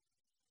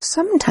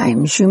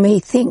Sometimes you may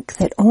think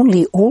that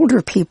only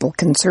older people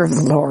can serve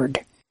the Lord.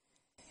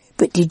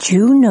 But did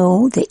you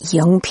know that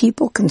young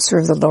people can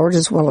serve the Lord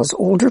as well as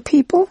older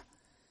people?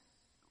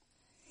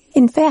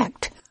 In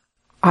fact,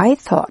 I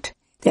thought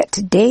that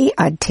today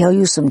I'd tell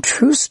you some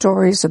true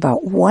stories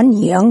about one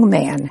young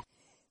man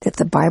that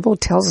the Bible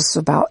tells us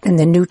about in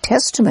the New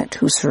Testament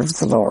who serves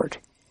the Lord.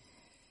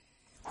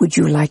 Would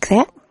you like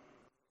that?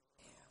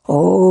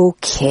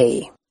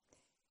 Okay.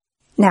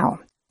 Now,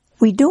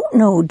 we don't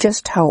know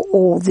just how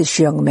old this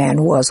young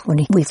man was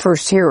when we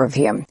first hear of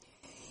him.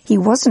 He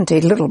wasn't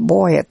a little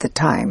boy at the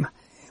time,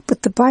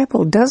 but the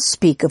Bible does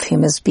speak of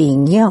him as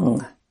being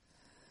young.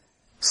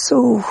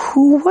 So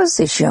who was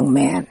this young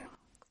man?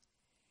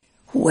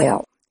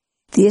 Well,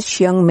 this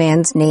young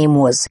man's name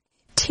was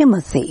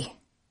Timothy.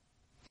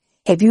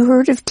 Have you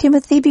heard of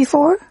Timothy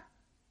before?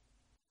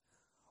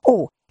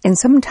 Oh, and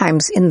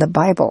sometimes in the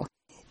Bible,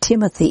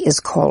 Timothy is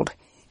called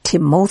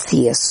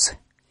Timotheus,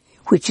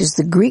 which is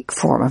the Greek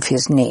form of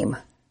his name.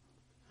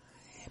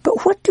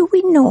 But what do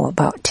we know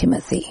about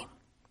Timothy?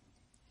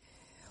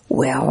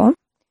 Well,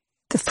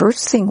 the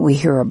first thing we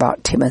hear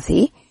about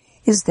Timothy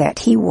is that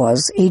he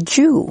was a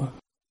Jew,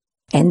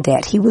 and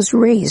that he was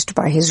raised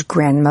by his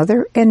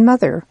grandmother and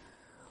mother,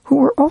 who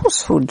were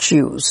also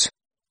Jews.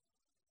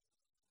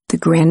 The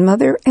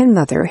grandmother and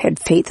mother had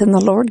faith in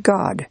the Lord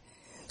God,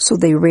 so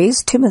they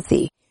raised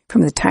Timothy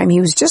from the time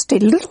he was just a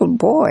little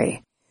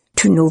boy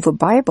to know the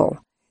Bible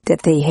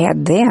that they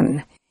had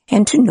then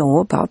and to know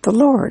about the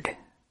Lord.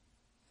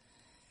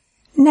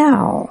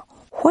 Now,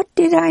 what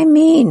did I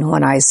mean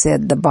when I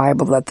said the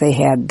Bible that they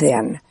had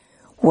then?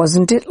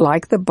 Wasn't it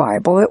like the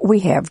Bible that we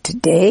have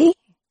today?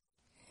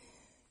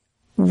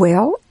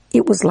 Well,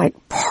 it was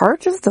like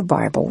part of the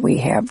Bible we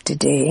have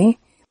today,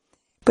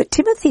 but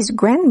Timothy's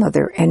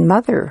grandmother and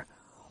mother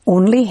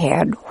only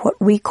had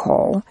what we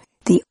call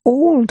the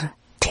Old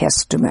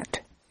Testament.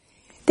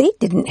 They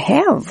didn't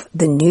have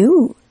the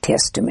New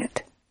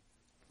Testament.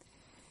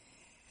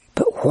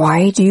 But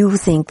why do you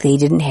think they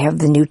didn't have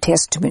the New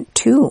Testament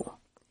too?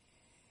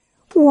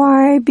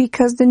 Why,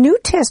 because the New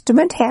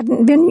Testament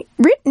hadn't been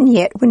written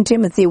yet when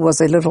Timothy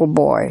was a little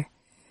boy.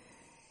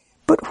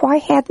 But why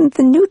hadn't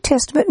the New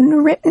Testament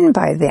been written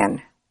by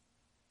then?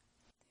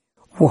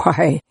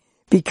 Why,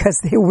 because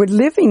they were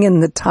living in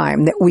the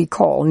time that we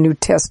call New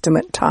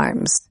Testament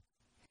times.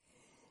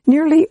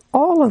 Nearly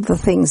all of the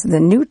things in the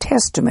New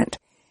Testament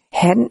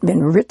hadn't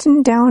been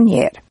written down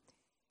yet,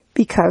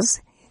 because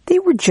they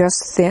were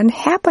just then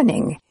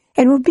happening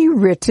and would be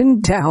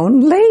written down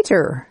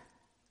later.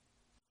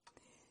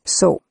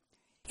 So,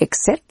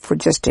 except for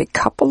just a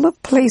couple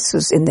of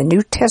places in the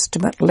New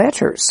Testament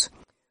letters,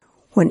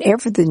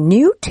 whenever the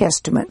New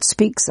Testament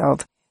speaks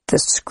of the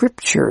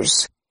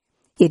Scriptures,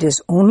 it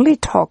is only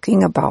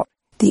talking about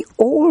the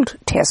Old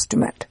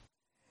Testament,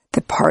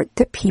 the part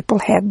that people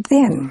had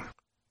then.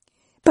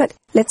 But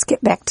let's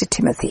get back to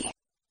Timothy.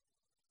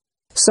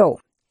 So,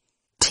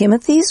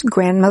 Timothy's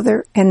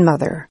grandmother and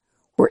mother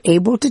were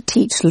able to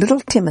teach little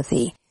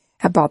Timothy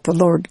about the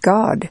Lord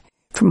God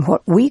from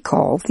what we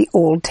call the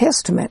Old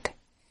Testament.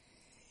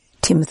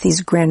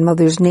 Timothy's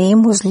grandmother's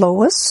name was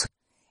Lois,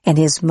 and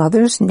his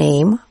mother's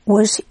name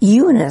was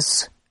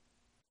Eunice.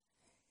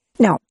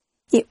 Now,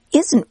 it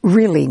isn't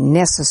really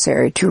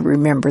necessary to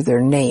remember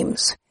their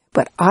names,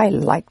 but I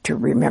like to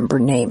remember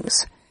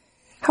names.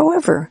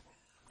 However,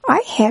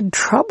 I had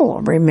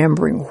trouble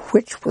remembering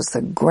which was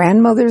the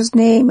grandmother's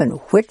name and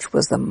which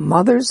was the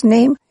mother's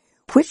name,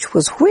 which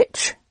was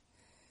which.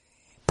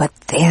 But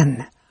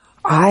then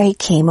I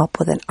came up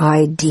with an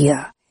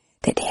idea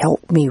that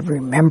helped me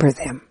remember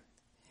them.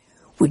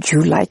 Would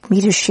you like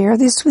me to share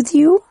this with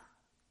you?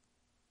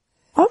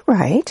 All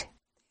right.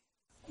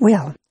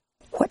 Well,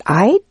 what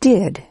I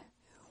did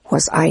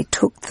was I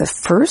took the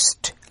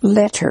first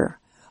letter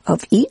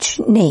of each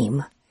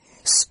name,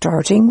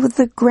 starting with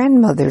the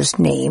grandmother's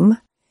name,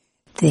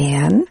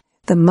 then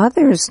the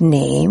mother's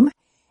name,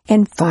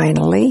 and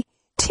finally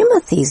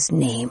Timothy's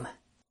name.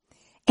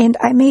 And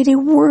I made a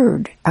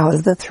word out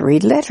of the 3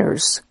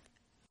 letters.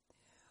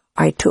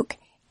 I took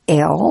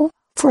L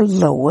for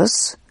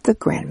Lois, the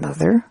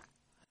grandmother,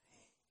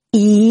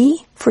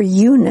 E for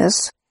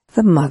Eunice,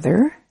 the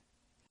mother,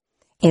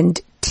 and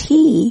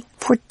T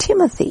for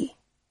Timothy,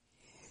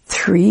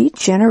 3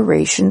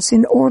 generations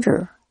in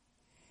order.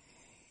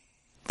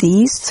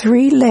 These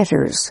 3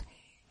 letters,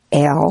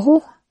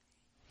 L,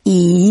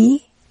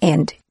 E,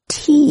 and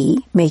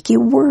T, make a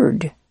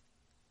word.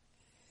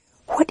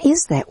 What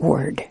is that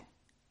word?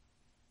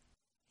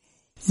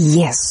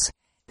 Yes,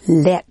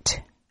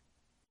 let.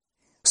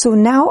 So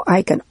now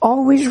I can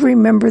always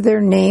remember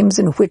their names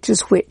and which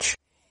is which.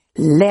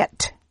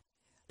 Let,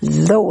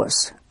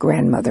 Lois,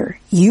 grandmother,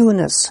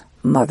 Eunice,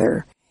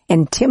 mother,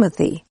 and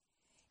Timothy,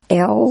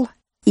 L-E-T,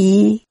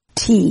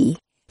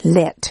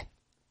 let.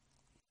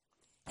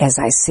 As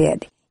I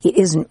said, it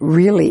isn't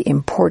really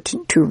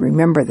important to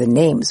remember the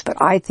names,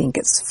 but I think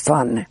it's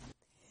fun.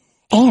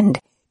 And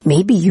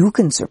maybe you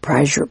can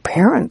surprise your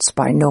parents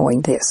by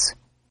knowing this.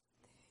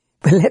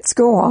 But let's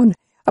go on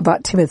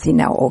about Timothy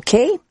now,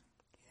 okay?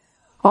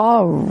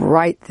 All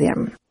right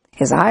then.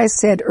 As I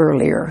said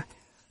earlier,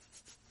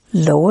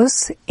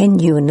 Lois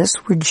and Eunice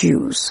were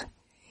Jews,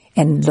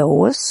 and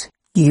Lois,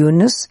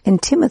 Eunice,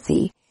 and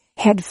Timothy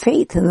had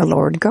faith in the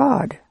Lord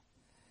God.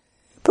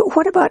 But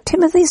what about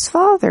Timothy's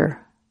father?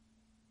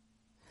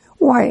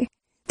 Why,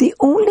 the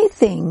only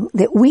thing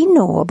that we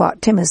know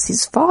about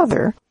Timothy's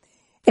father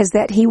is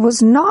that he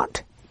was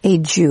not a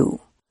Jew.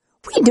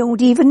 We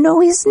don't even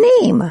know his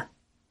name.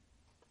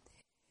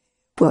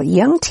 Well,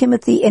 young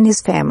Timothy and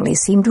his family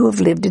seem to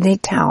have lived in a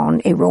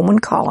town, a Roman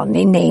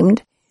colony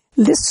named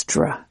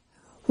Lystra,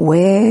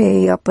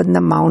 way up in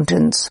the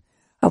mountains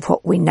of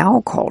what we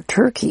now call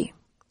Turkey.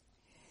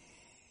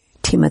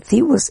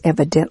 Timothy was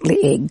evidently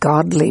a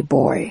godly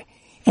boy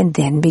and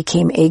then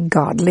became a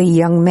godly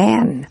young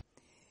man,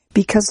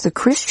 because the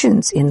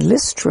Christians in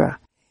Lystra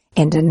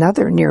and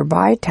another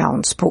nearby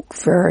town spoke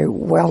very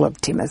well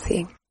of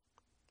Timothy.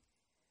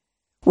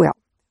 Well,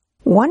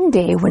 one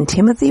day when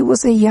Timothy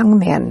was a young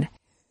man,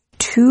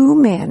 2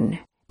 men,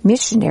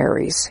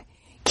 missionaries,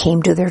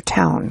 came to their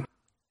town.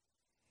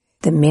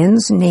 The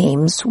men's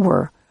names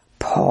were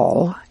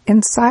Paul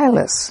and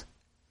Silas.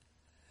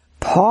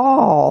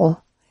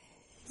 Paul?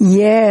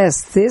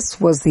 Yes, this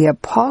was the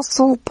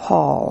Apostle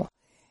Paul,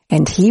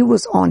 and he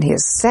was on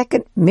his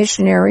second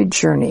missionary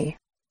journey.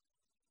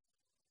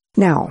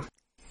 Now,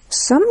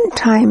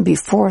 sometime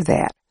before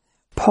that,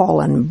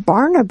 Paul and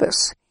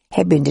Barnabas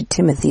had been to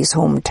Timothy's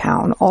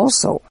hometown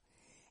also,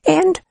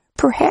 and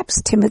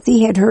perhaps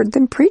Timothy had heard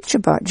them preach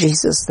about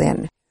Jesus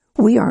then.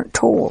 We aren't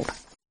told.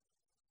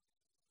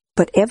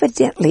 But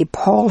evidently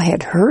Paul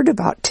had heard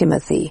about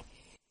Timothy,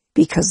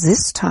 because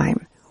this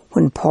time,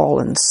 when Paul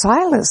and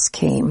Silas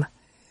came,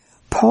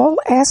 Paul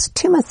asked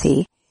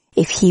Timothy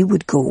if he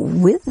would go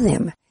with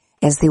them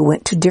as they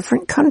went to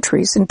different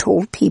countries and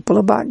told people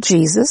about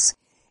Jesus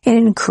and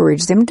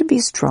encouraged them to be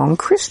strong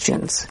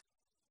Christians.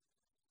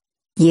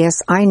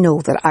 Yes, I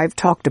know that I've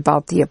talked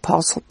about the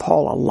Apostle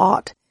Paul a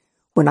lot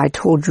when I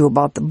told you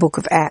about the book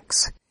of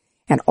Acts,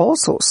 and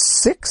also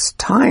 6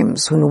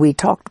 times when we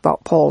talked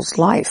about Paul's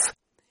life.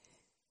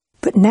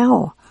 But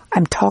now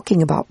I'm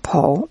talking about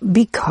Paul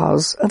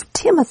because of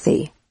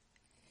Timothy.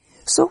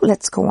 So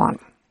let's go on.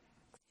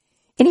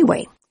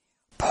 Anyway,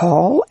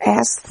 Paul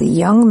asked the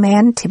young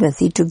man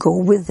Timothy to go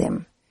with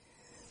him.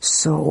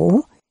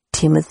 So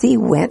Timothy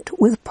went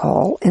with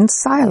Paul and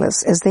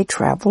Silas as they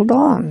traveled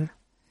on.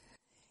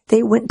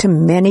 They went to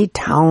many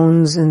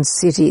towns and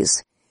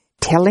cities,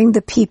 telling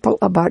the people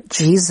about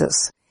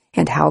Jesus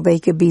and how they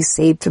could be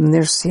saved from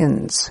their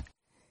sins.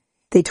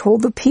 They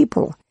told the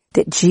people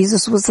that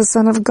Jesus was the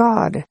Son of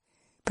God,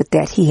 but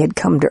that he had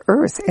come to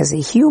earth as a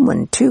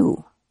human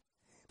too,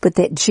 but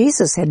that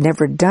Jesus had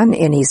never done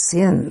any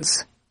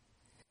sins.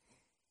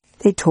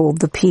 They told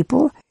the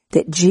people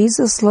that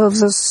Jesus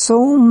loves us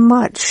so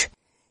much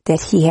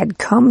that he had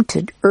come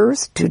to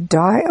earth to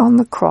die on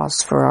the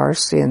cross for our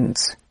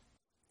sins.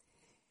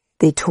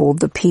 They told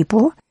the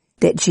people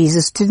that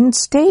Jesus didn't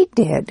stay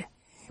dead,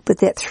 but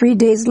that 3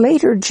 days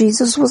later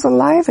Jesus was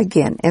alive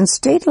again and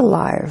stayed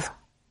alive.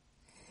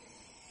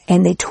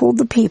 And they told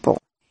the people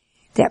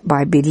that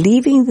by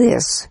believing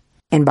this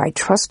and by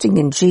trusting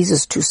in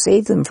Jesus to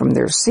save them from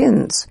their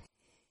sins,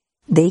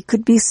 they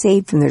could be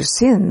saved from their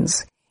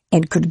sins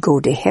and could go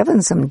to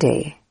heaven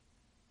someday.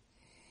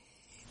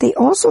 They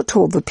also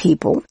told the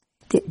people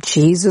that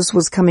Jesus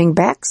was coming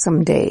back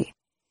someday,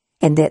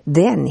 and that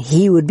then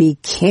he would be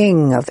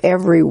king of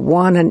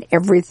everyone and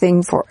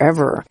everything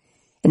forever,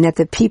 and that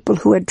the people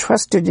who had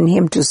trusted in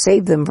him to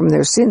save them from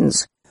their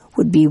sins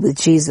would be with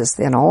Jesus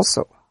then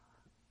also.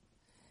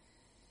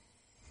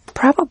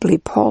 Probably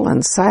Paul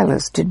and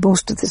Silas did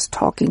most of this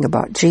talking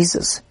about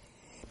Jesus,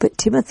 but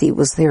Timothy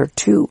was there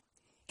too,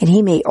 and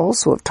he may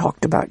also have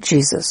talked about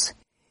Jesus,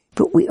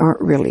 but we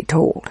aren't really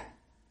told.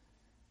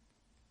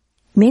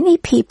 Many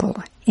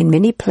people in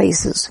many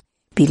places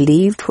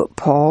believed what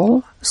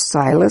Paul,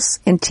 Silas,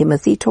 and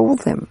Timothy told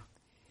them.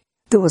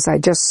 Though, as I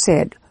just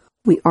said,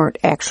 we aren't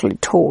actually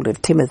told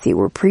if Timothy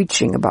were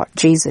preaching about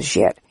Jesus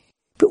yet,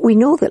 but we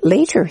know that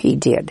later he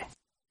did.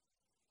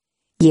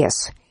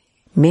 Yes,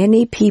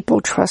 many people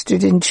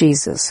trusted in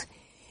Jesus,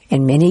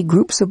 and many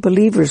groups of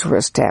believers were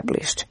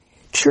established.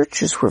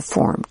 Churches were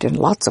formed in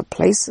lots of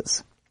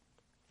places.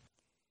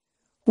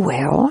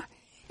 Well,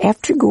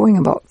 after going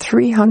about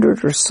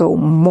 300 or so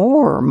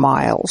more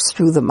miles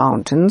through the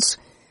mountains,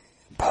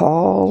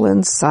 Paul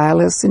and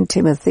Silas and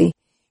Timothy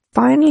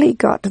finally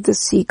got to the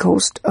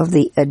seacoast of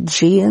the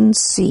Aegean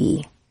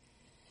Sea.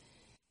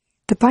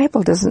 The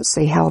Bible doesn't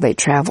say how they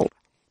traveled,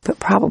 but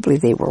probably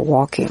they were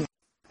walking.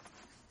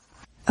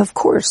 Of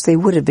course, they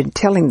would have been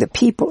telling the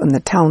people in the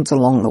towns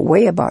along the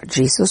way about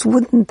Jesus,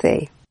 wouldn't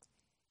they?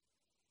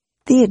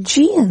 The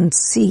Aegean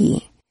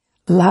Sea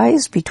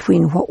lies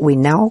between what we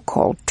now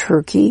call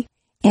Turkey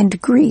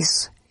and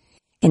Greece,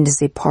 and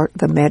is a part of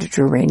the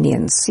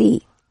Mediterranean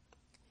Sea.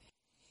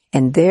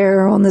 And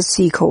there on the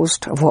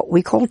seacoast of what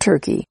we call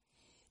Turkey,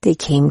 they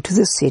came to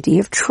the city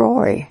of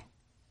Troy.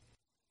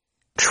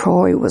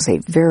 Troy was a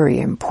very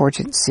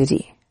important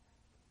city.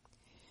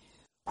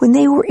 When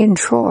they were in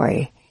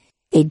Troy,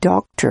 a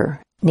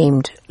doctor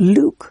named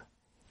Luke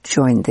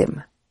joined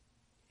them.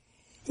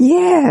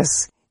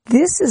 Yes,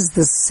 this is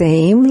the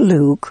same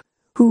Luke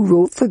who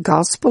wrote the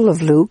Gospel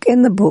of Luke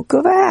and the book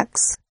of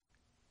Acts.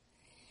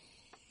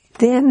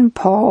 Then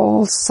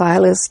Paul,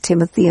 Silas,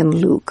 Timothy, and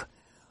Luke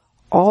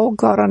all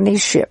got on a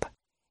ship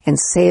and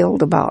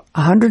sailed about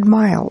 100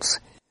 miles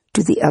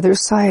to the other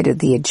side of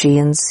the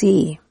Aegean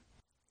Sea.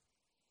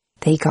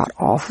 They got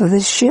off of the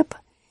ship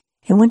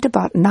and went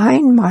about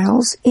 9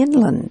 miles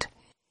inland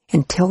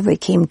until they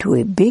came to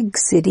a big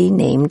city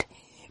named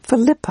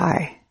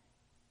Philippi.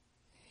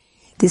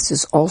 This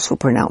is also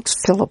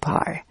pronounced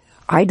Philippi.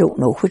 I don't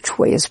know which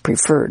way is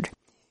preferred,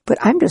 but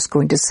I'm just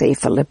going to say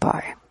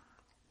Philippi.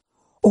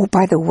 Oh,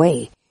 by the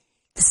way,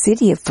 the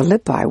city of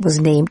Philippi was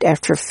named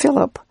after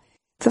Philip,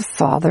 the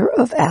father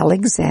of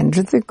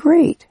Alexander the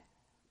Great.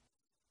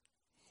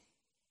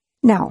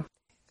 Now,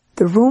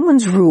 the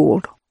Romans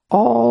ruled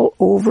all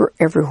over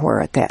everywhere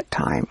at that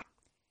time,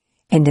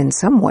 and in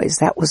some ways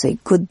that was a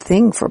good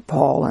thing for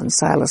Paul and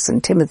Silas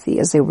and Timothy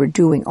as they were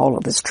doing all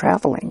of this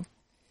traveling.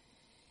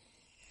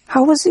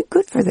 How was it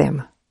good for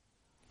them?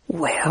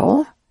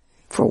 Well,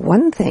 for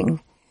one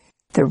thing,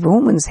 the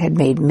Romans had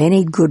made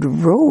many good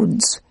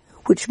roads,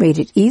 which made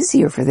it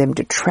easier for them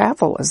to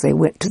travel as they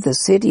went to the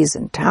cities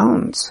and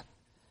towns.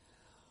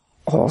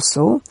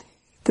 Also,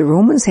 the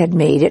Romans had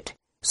made it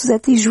so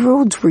that these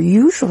roads were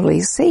usually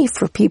safe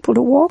for people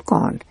to walk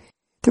on.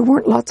 There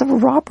weren't lots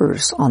of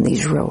robbers on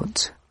these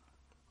roads.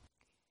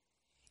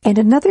 And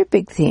another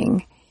big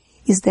thing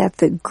is that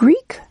the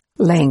Greek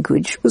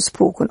language was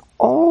spoken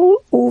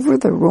all over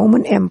the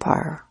Roman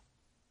Empire.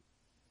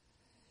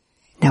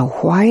 Now,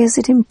 why is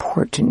it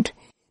important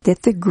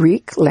that the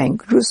Greek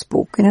language was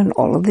spoken in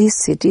all of these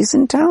cities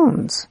and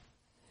towns?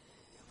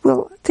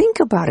 Well, think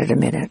about it a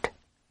minute.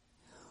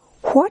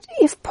 What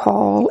if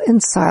Paul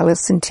and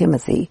Silas and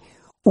Timothy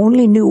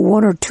only knew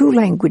 1 or 2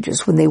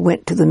 languages when they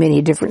went to the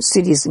many different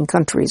cities and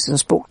countries and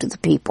spoke to the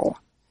people?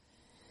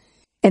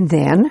 And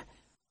then,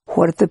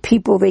 what if the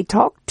people they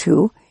talked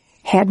to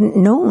hadn't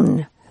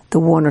known the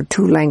 1 or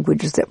 2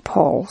 languages that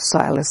Paul,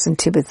 Silas, and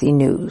Timothy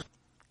knew?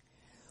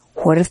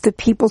 What if the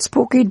people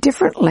spoke a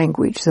different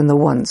language than the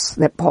ones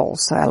that Paul,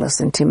 Silas,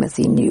 and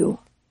Timothy knew?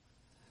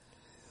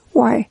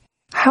 Why,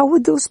 how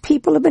would those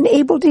people have been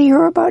able to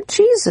hear about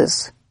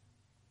Jesus?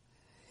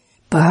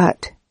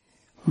 But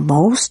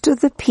most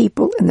of the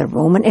people in the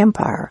Roman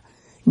Empire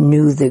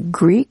knew the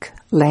Greek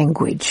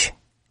language.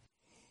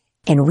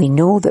 And we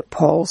know that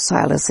Paul,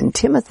 Silas, and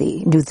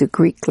Timothy knew the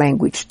Greek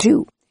language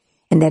too,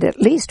 and that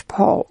at least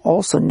Paul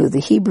also knew the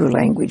Hebrew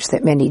language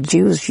that many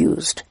Jews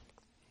used.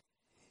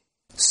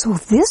 So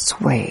this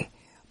way,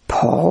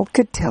 Paul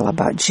could tell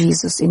about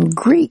Jesus in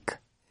Greek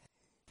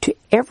to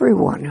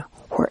everyone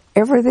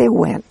wherever they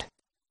went.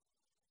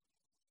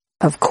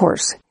 Of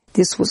course,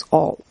 this was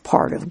all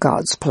part of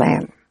God's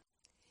plan.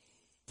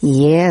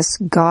 Yes,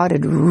 God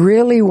had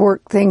really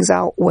worked things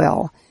out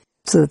well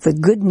so that the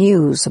good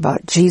news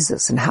about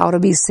Jesus and how to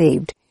be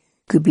saved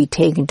could be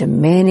taken to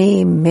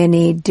many,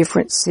 many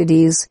different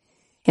cities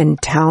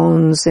and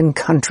towns and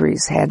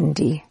countries, hadn't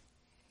he?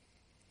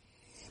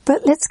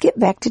 But let's get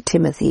back to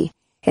Timothy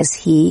as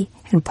he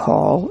and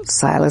Paul,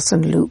 Silas,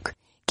 and Luke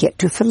get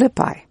to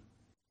Philippi.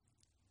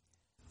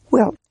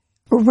 Well,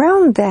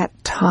 around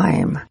that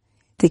time,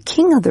 the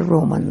king of the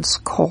Romans,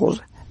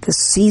 called the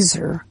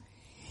Caesar,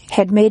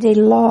 had made a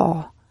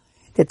law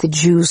that the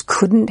Jews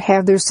couldn't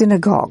have their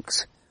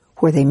synagogues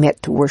where they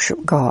met to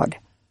worship God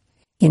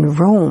in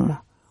Rome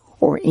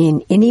or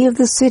in any of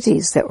the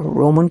cities that were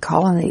Roman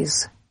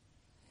colonies.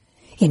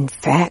 In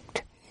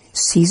fact,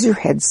 Caesar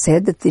had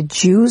said that the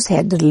Jews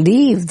had to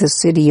leave the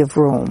city of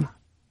Rome.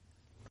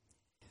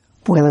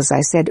 Well, as I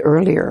said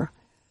earlier,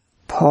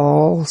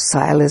 Paul,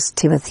 Silas,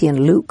 Timothy, and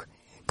Luke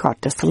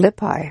got to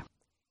Philippi,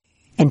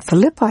 and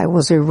Philippi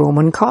was a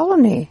Roman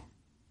colony.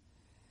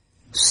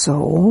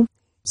 So,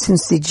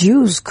 since the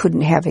Jews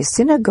couldn't have a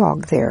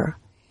synagogue there,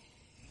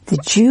 the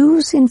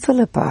Jews in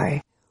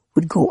Philippi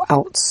would go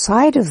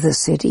outside of the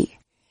city,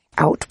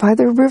 out by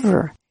the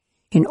river,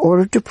 in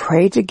order to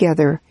pray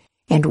together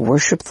and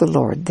worship the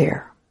Lord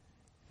there.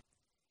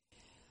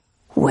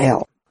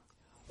 Well,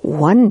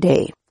 one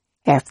day,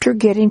 after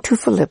getting to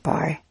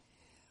Philippi,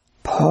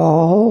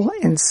 Paul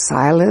and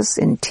Silas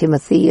and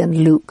Timothy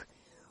and Luke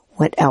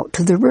went out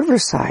to the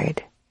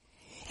riverside,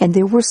 and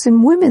there were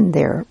some women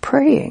there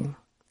praying.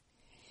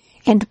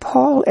 And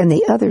Paul and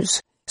the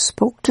others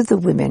spoke to the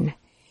women,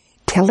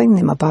 telling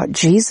them about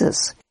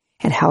Jesus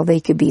and how they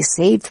could be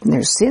saved from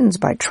their sins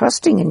by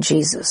trusting in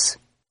Jesus.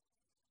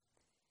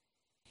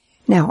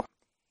 Now,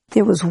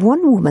 there was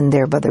one woman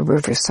there by the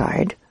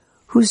riverside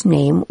whose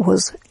name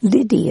was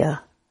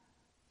Lydia.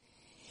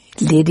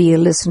 Lydia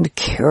listened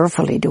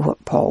carefully to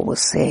what Paul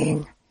was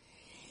saying.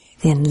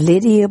 Then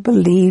Lydia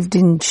believed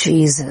in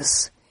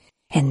Jesus,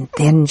 and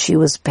then she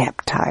was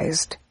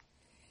baptized.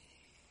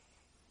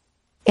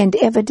 And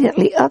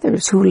evidently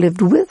others who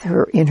lived with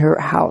her in her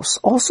house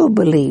also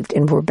believed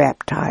and were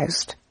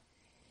baptized.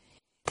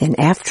 Then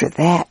after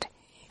that,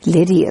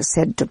 Lydia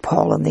said to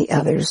Paul and the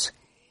others,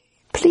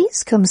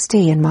 "Please come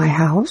stay in my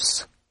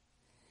house."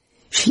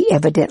 She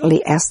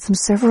evidently asked them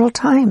several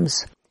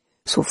times,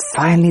 so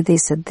finally they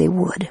said they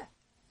would.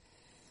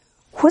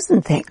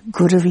 Wasn't that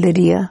good of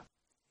Lydia?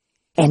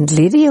 And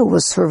Lydia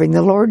was serving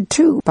the Lord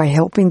too by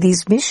helping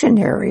these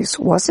missionaries,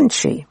 wasn't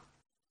she?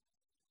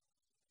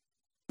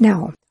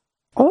 Now,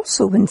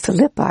 also in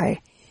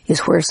Philippi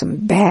is where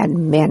some bad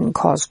men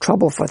caused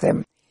trouble for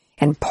them,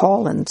 and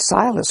Paul and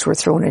Silas were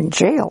thrown in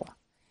jail.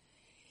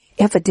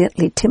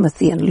 Evidently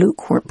Timothy and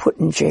Luke weren't put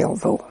in jail,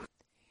 though.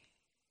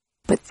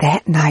 But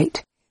that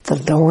night, the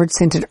Lord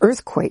sent an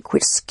earthquake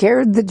which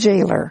scared the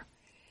jailer.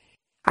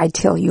 I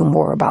tell you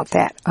more about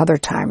that other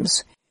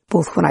times,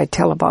 both when I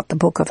tell about the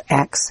book of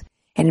Acts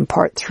and in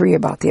part 3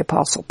 about the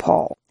Apostle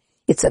Paul.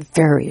 It's a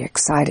very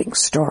exciting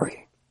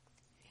story.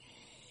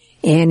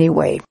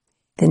 Anyway,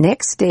 the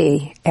next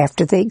day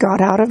after they got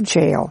out of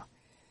jail,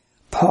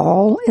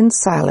 Paul and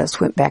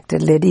Silas went back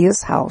to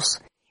Lydia's house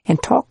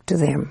and talked to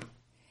them.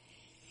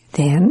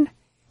 Then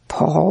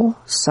Paul,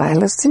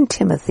 Silas, and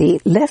Timothy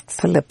left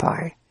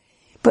Philippi,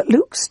 but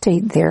Luke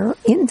stayed there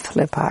in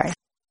Philippi.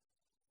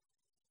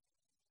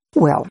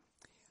 Well,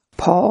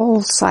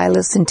 Paul,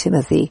 Silas, and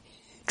Timothy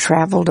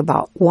traveled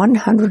about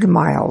 100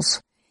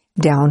 miles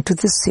down to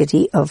the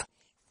city of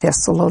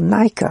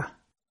Thessalonica.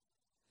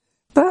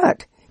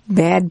 But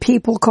bad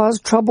people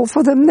caused trouble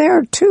for them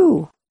there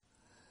too.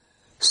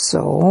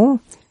 So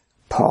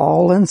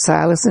Paul and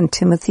Silas and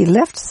Timothy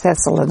left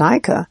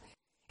Thessalonica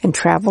and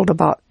traveled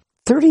about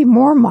 30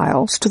 more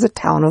miles to the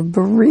town of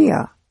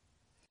Berea.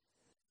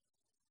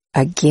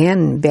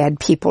 Again, bad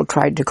people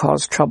tried to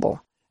cause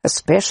trouble,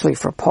 especially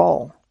for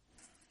Paul.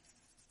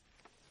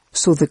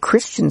 So the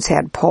Christians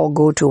had Paul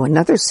go to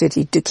another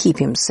city to keep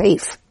him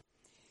safe.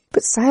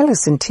 But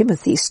Silas and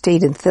Timothy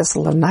stayed in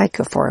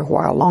Thessalonica for a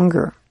while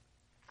longer.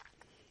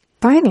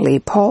 Finally,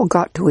 Paul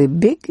got to a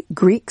big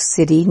Greek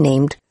city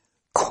named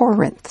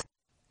Corinth.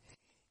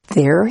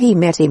 There he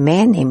met a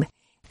man named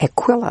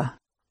Aquila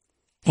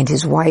and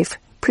his wife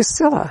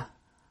Priscilla.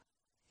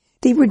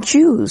 They were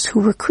Jews who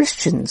were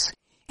Christians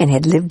and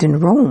had lived in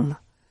Rome,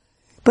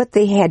 but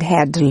they had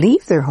had to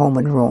leave their home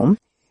in Rome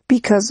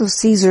because of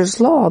Caesar's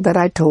law that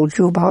I told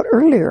you about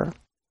earlier.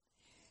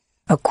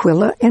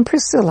 Aquila and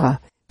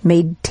Priscilla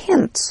made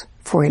tents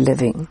for a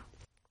living.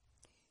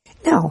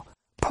 Now,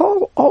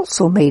 Paul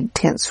also made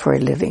tents for a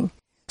living,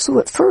 so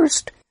at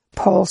first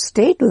Paul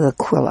stayed with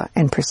Aquila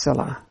and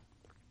Priscilla.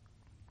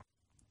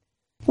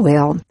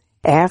 Well,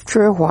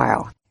 after a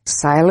while,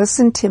 Silas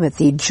and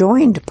Timothy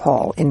joined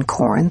Paul in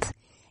Corinth,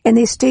 and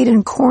they stayed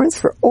in Corinth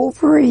for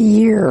over a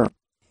year,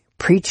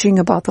 preaching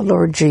about the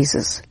Lord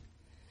Jesus.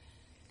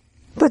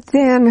 But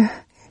then,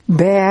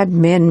 bad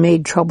men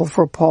made trouble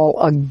for Paul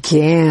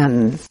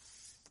again.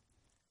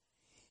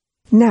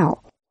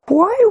 Now,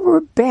 why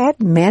were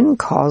bad men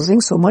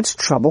causing so much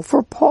trouble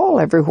for Paul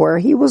everywhere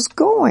he was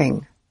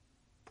going?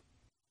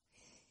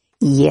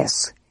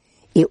 Yes,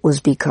 it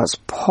was because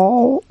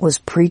Paul was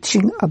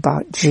preaching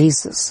about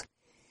Jesus,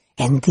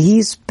 and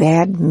these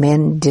bad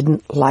men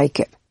didn't like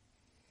it.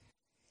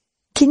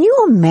 Can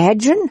you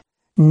imagine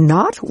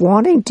not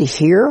wanting to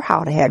hear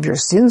how to have your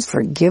sins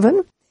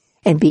forgiven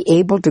and be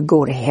able to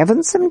go to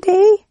heaven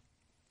someday?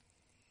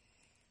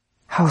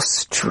 How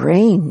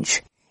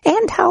strange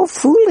and how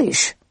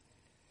foolish.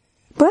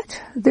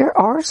 But there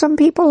are some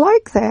people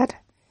like that,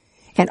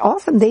 and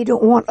often they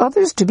don't want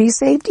others to be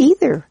saved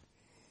either.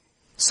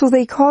 So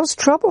they cause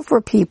trouble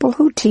for people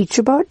who teach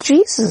about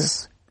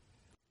Jesus.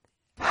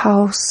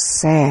 How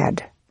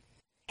sad,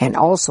 and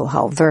also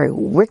how very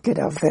wicked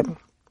of them.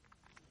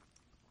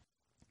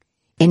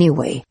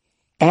 Anyway,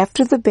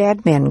 after the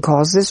bad men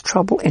caused this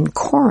trouble in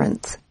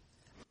Corinth,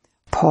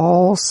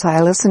 Paul,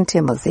 Silas, and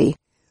Timothy,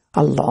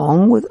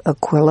 along with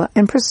Aquila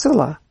and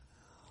Priscilla,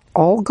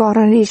 all got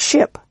on a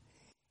ship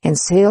and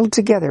sailed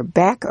together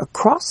back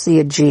across the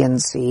Aegean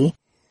Sea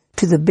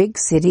to the big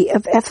city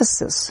of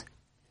Ephesus.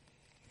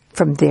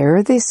 From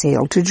there they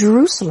sailed to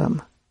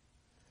Jerusalem.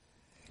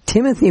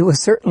 Timothy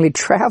was certainly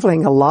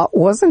traveling a lot,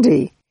 wasn't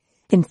he?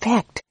 In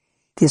fact,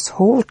 this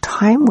whole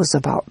time was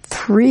about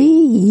 3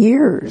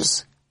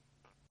 years.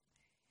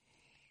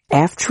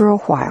 After a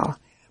while,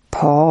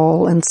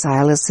 Paul and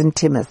Silas and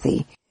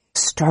Timothy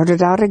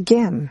started out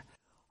again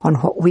on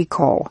what we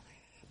call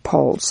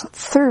Paul's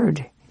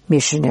third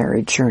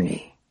missionary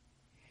journey.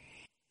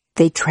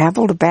 They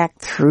traveled back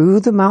through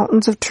the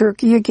mountains of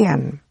Turkey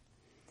again.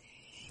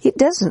 It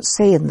doesn't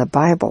say in the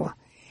Bible,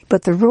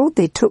 but the road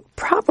they took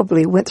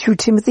probably went through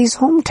Timothy's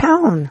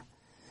hometown.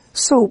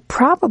 So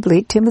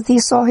probably Timothy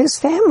saw his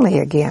family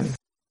again.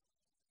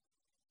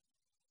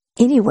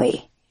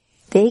 Anyway,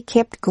 they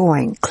kept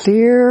going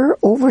clear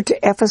over to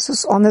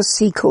Ephesus on the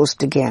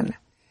seacoast again.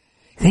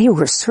 They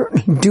were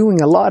certainly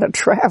doing a lot of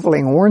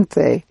traveling, weren't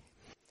they?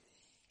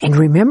 And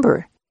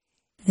remember,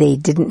 they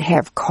didn't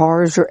have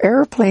cars or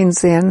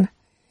airplanes then,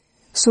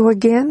 so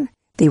again,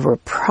 they were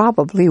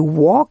probably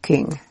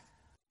walking.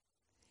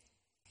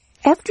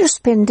 After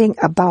spending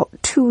about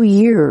 2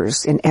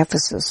 years in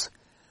Ephesus,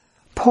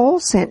 Paul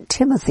sent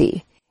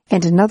Timothy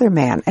and another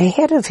man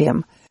ahead of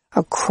him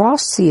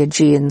across the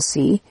Aegean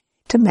Sea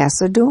to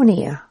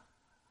Macedonia.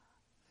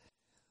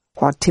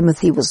 While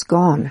Timothy was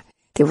gone,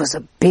 there was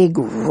a big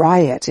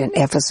riot in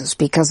Ephesus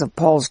because of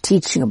Paul's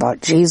teaching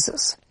about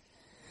Jesus.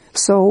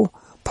 So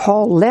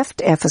Paul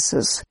left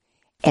Ephesus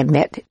and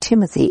met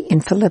Timothy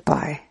in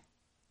Philippi.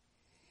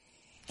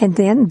 And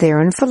then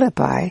there in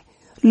Philippi,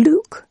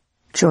 Luke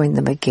joined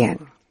them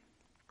again.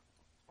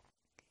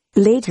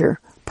 Later,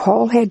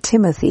 Paul had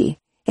Timothy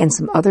and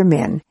some other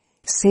men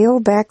sail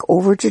back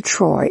over to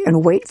Troy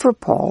and wait for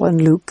Paul and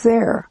Luke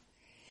there.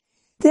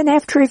 Then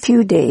after a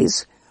few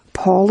days,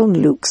 Paul and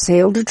Luke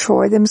sailed to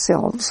Troy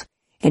themselves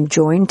and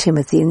joined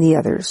Timothy and the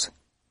others.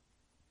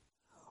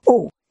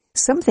 Oh,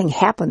 something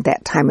happened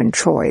that time in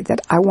Troy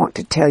that I want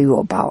to tell you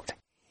about.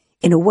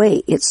 In a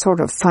way, it's sort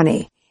of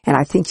funny, and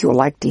I think you'll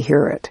like to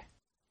hear it.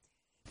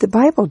 The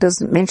Bible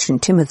doesn't mention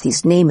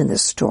Timothy's name in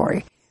this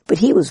story, but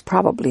he was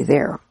probably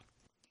there.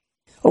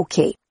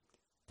 Okay,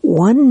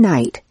 one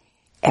night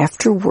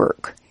after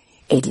work,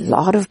 a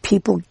lot of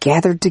people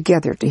gathered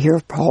together to hear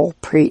Paul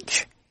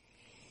preach.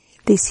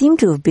 They seemed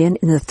to have been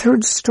in the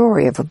third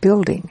story of a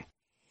building,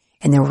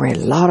 and there were a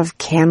lot of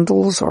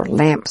candles or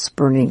lamps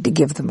burning to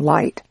give them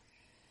light.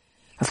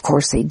 Of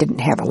course, they didn't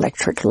have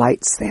electric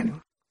lights then.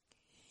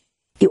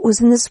 It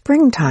was in the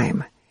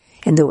springtime,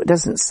 and though it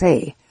doesn't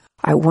say,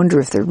 I wonder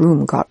if the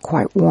room got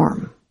quite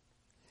warm.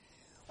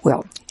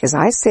 Well, as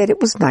I said, it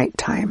was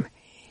nighttime,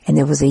 and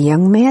there was a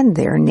young man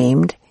there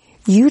named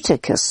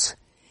Eutychus,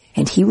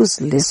 and he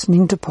was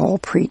listening to Paul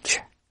preach.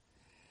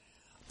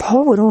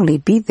 Paul would only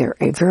be there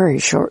a very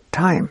short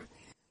time,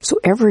 so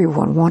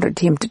everyone wanted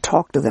him to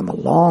talk to them a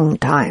long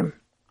time.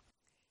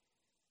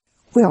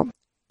 Well,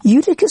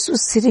 Eutychus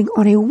was sitting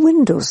on a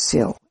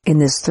windowsill in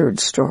this third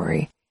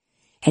story,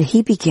 and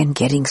he began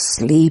getting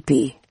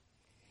sleepy.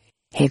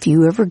 Have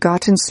you ever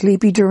gotten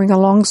sleepy during a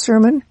long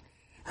sermon?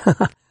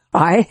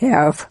 I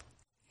have.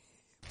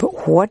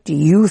 But what do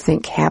you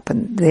think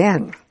happened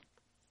then?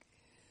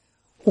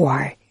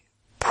 Why,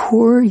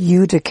 poor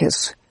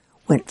Eutychus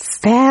went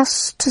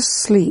fast to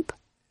sleep,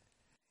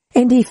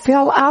 and he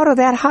fell out of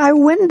that high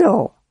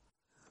window.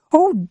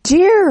 Oh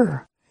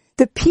dear!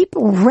 The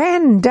people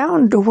ran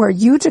down to where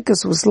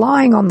Eutychus was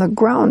lying on the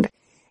ground,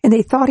 and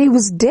they thought he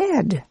was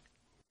dead.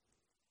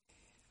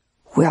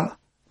 Well,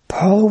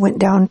 Paul went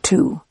down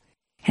too,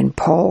 and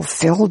Paul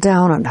fell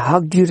down and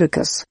hugged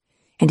Eutychus,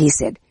 and he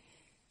said,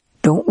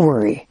 "Don't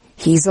worry,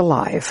 he's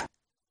alive."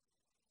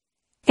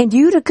 And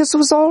Eutychus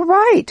was all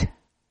right.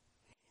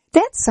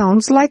 That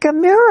sounds like a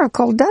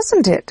miracle,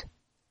 doesn't it?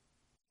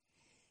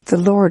 The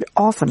Lord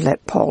often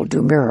let Paul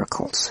do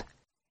miracles.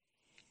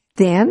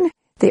 Then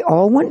they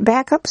all went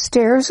back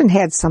upstairs and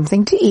had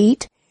something to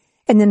eat,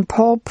 and then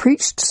Paul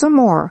preached some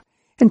more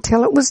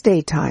until it was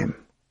daytime.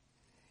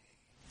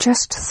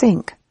 Just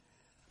think,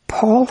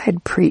 Paul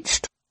had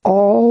preached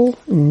all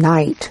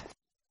night.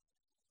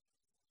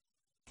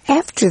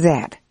 After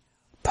that,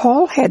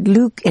 Paul had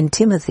Luke and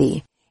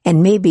Timothy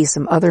and maybe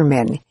some other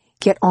men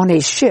get on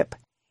a ship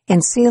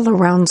and sail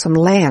around some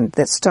land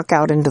that stuck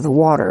out into the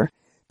water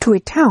to a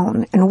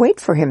town and wait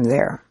for him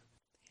there.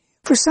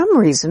 For some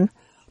reason,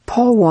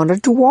 Paul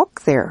wanted to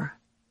walk there.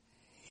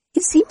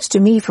 It seems to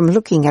me from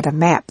looking at a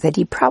map that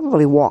he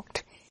probably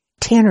walked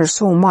 10 or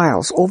so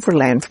miles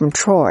overland from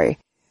Troy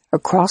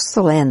across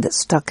the land that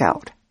stuck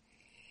out.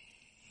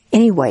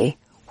 Anyway,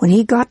 when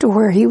he got to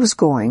where he was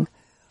going,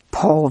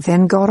 Paul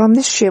then got on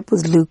the ship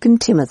with Luke and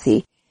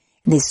Timothy,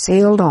 and they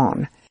sailed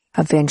on,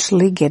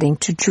 eventually getting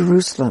to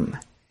Jerusalem.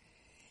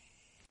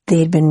 They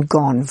had been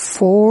gone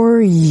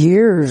 4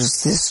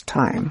 years this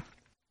time.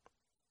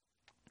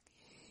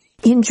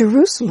 In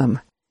Jerusalem,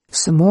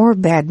 some more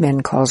bad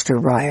men caused a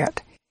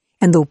riot,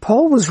 and though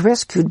Paul was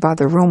rescued by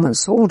the Roman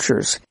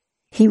soldiers,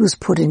 he was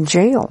put in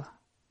jail.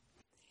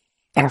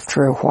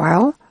 After a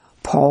while,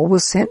 Paul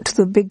was sent to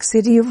the big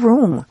city of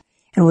Rome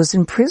and was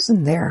in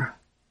prison there.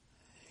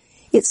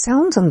 It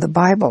sounds in the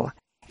Bible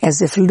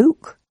as if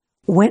Luke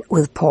went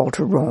with Paul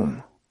to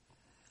Rome.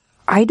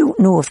 I don't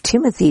know if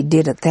Timothy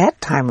did at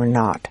that time or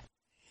not.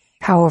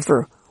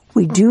 However,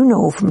 we do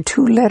know from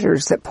 2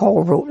 letters that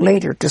Paul wrote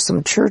later to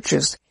some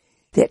churches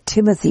that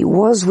Timothy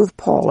was with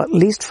Paul at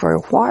least for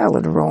a while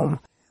in Rome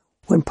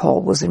when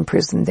Paul was in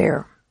prison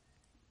there.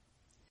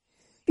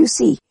 You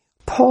see,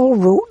 Paul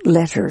wrote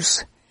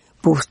letters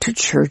both to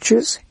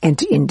churches and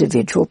to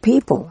individual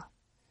people.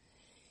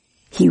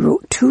 He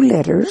wrote 2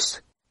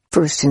 letters,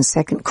 1st and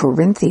 2nd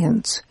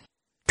Corinthians,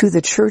 to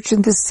the church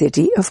in the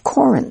city of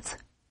Corinth.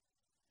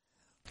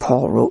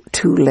 Paul wrote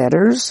 2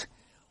 letters,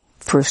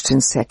 1st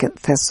and 2nd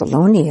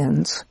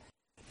Thessalonians,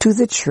 to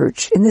the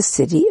church in the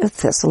city of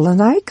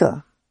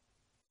Thessalonica.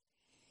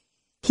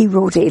 He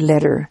wrote a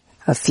letter,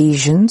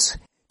 Ephesians,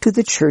 to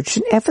the church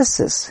in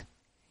Ephesus.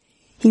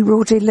 He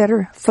wrote a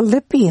letter,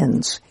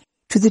 Philippians,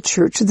 to the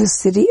church of the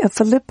city of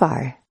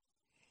Philippi.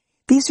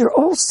 These are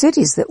all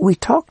cities that we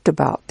talked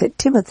about that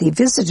Timothy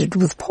visited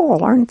with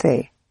Paul, aren't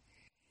they?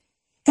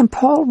 And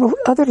Paul wrote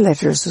other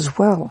letters as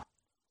well.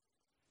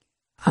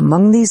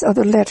 Among these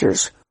other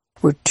letters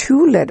were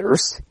 2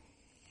 letters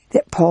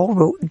that Paul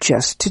wrote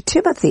just to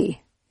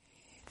Timothy.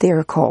 They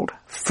are called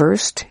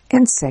 1st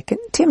and 2nd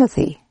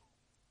Timothy.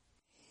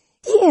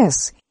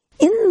 Yes,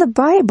 in the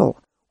Bible,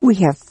 we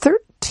have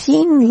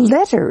 13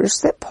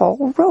 letters that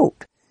Paul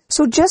wrote.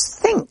 So just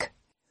think,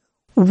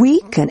 we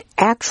can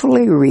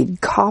actually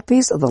read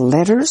copies of the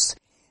letters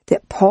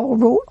that Paul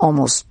wrote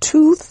almost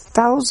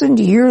 2,000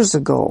 years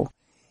ago,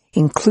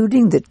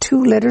 including the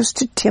 2 letters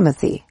to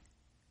Timothy.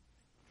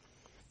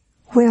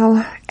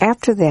 Well,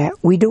 after that,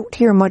 we don't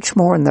hear much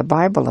more in the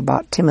Bible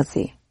about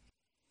Timothy.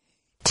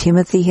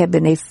 Timothy had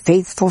been a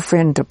faithful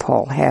friend to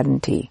Paul,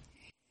 hadn't he?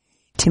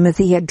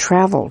 Timothy had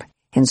traveled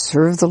and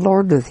served the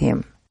Lord with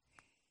him.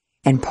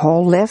 And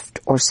Paul left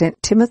or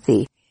sent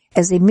Timothy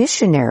as a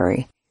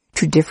missionary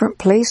to different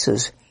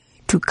places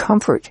to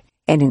comfort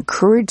and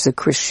encourage the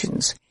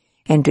Christians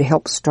and to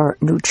help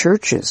start new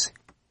churches.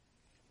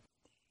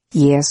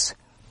 Yes,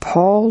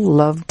 Paul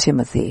loved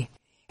Timothy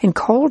and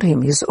called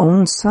him his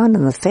own son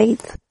in the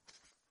faith.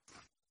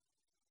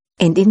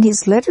 And in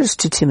his letters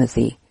to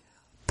Timothy,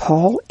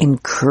 Paul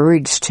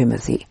encouraged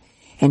Timothy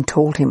and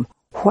told him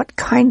what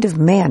kind of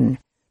men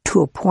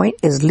to appoint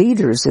as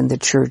leaders in the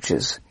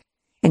churches,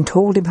 and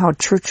told him how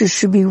churches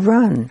should be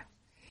run.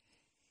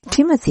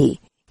 Timothy,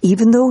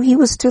 even though he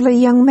was still a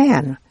young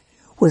man,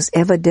 was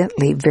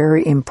evidently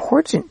very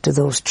important to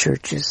those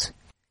churches.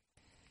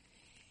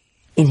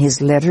 In his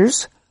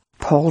letters,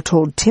 Paul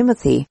told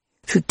Timothy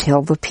to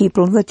tell the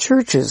people in the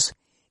churches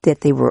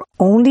that they were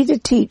only to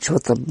teach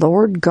what the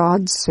Lord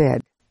God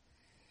said.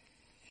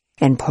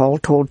 And Paul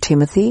told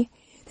Timothy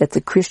that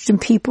the Christian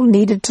people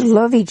needed to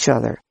love each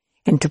other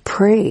and to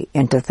pray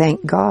and to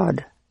thank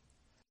God.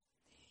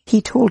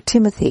 He told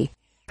Timothy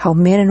how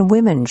men and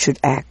women should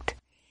act,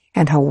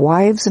 and how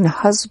wives and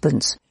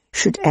husbands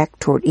should act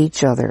toward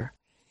each other,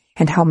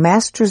 and how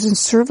masters and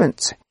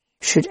servants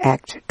should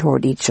act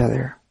toward each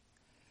other.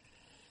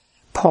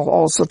 Paul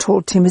also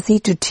told Timothy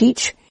to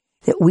teach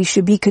that we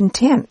should be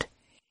content,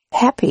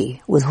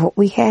 happy with what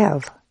we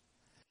have.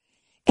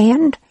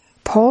 And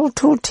Paul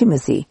told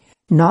Timothy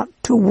not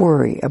to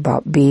worry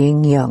about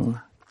being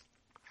young.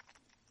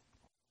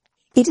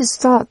 It is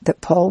thought that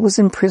Paul was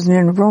in prison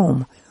in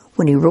Rome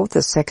when he wrote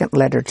the second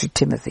letter to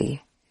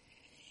Timothy.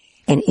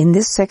 And in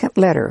this second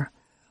letter,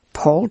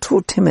 Paul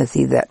told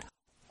Timothy that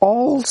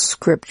all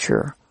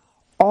Scripture,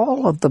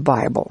 all of the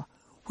Bible,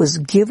 was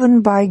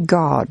given by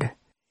God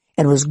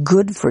and was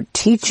good for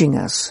teaching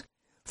us,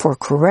 for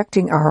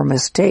correcting our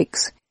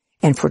mistakes,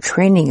 and for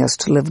training us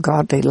to live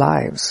godly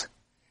lives.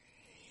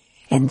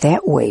 And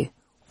that way,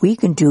 we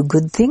can do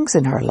good things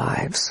in our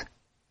lives.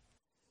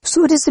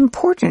 So it is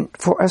important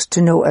for us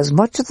to know as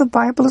much of the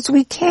Bible as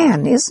we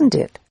can, isn't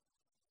it?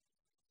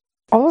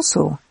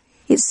 Also,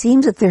 it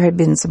seems that there had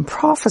been some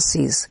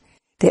prophecies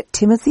that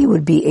Timothy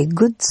would be a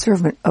good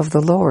servant of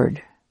the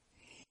Lord.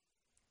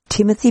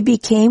 Timothy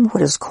became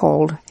what is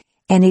called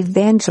an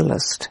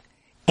evangelist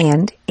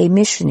and a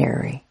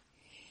missionary.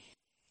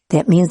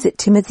 That means that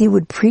Timothy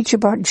would preach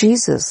about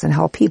Jesus and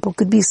how people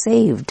could be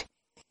saved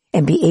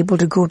and be able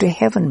to go to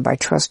heaven by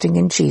trusting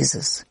in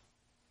Jesus.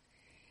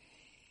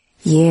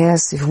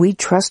 Yes, if we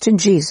trust in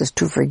Jesus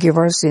to forgive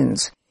our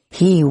sins,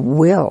 He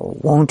will,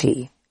 won't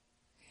He?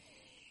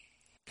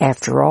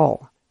 After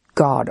all,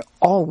 God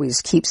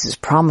always keeps His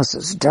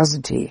promises,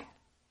 doesn't He?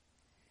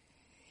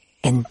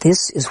 And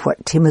this is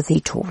what Timothy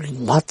told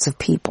lots of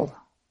people.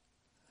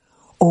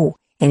 Oh,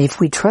 and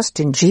if we trust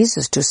in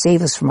Jesus to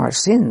save us from our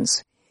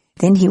sins,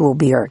 then He will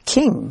be our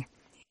King.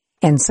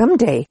 And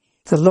someday,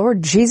 the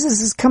Lord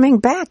Jesus is coming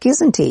back,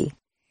 isn't He?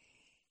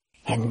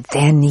 And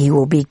then He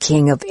will be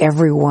King of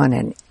everyone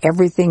and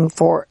everything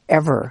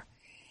forever.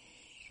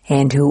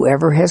 And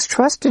whoever has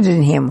trusted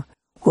in Him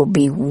will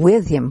be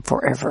with Him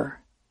forever.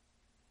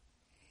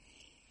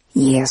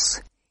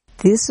 Yes,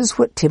 this is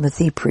what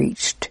Timothy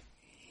preached.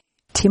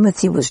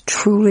 Timothy was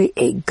truly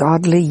a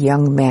godly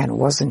young man,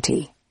 wasn't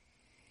he?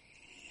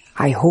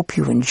 I hope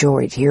you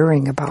enjoyed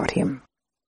hearing about him.